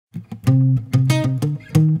Yeah.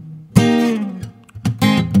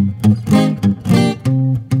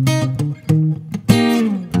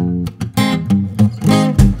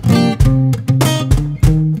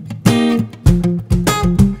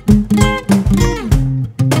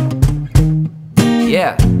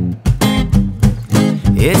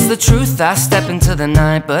 It's the truth, I step into the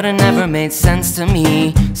night, but it never made sense to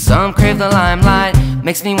me. Some crave the limelight,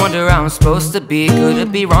 makes me wonder how I'm supposed to be. Could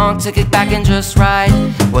it be wrong to kick back and just ride?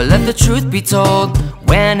 Well, let the truth be told,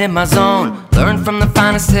 when in my zone, learn from the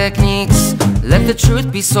finest techniques. Let the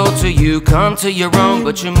truth be sold to you, come to your own,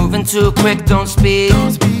 but you're moving too quick, don't speak.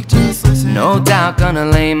 Just listen. No doubt gonna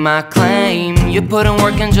lay my claim. You put in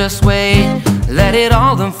work and just wait. Let it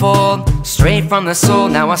all unfold, straight from the soul.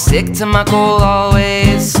 Now I stick to my goal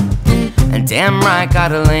always. And damn right,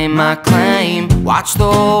 gotta lay my claim. Watch the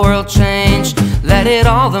whole world change. Let it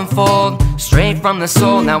all unfold, straight from the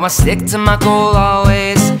soul. Now I stick to my goal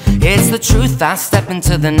always. It's the truth, I step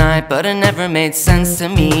into the night, but it never made sense to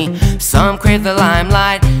me. Some crave the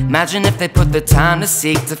limelight, imagine if they put the time to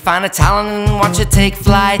seek, to find a talent and watch it take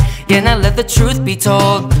flight. Yeah, now let the truth be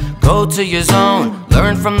told, go to your zone,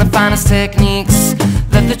 learn from the finest techniques.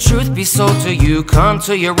 Let the truth be sold to you, come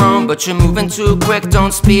to your own, but you're moving too quick,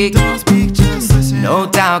 don't speak. Just listen. No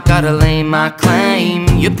doubt, gotta lay my claim.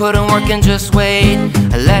 You put in work and just wait.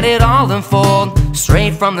 Let it all unfold,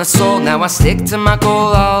 straight from the soul. Now I stick to my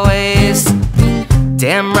goal always.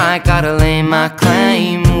 Damn right, gotta lay my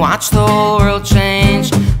claim. Watch the whole world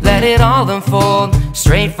change. Let it all unfold,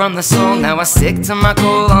 straight from the soul. Now I stick to my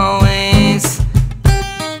goal always.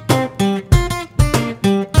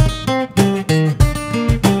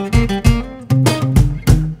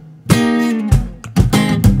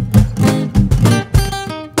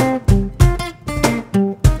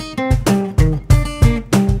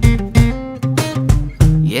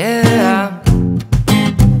 Yeah,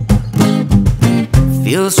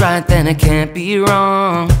 feels right, then it can't be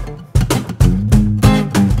wrong.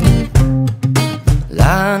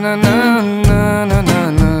 La na na na na na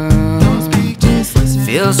na. Just listen.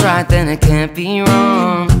 Feels right, then it can't be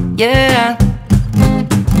wrong. Yeah.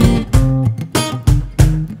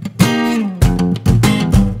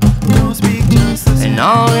 Just listen. And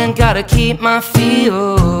all in, gotta keep my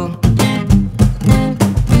feel.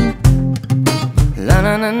 La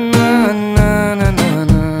na na na na na na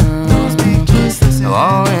na. Just listen.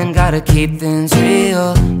 All in, gotta keep things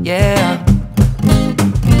real, yeah.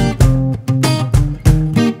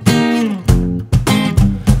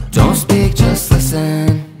 Don't speak, just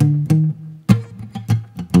listen.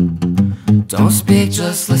 Don't speak,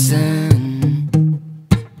 just listen.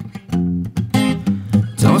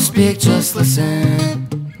 Don't speak, just listen.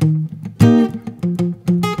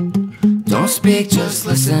 Don't speak, just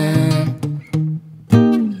listen.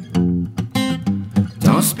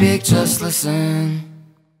 Don't speak, just listen.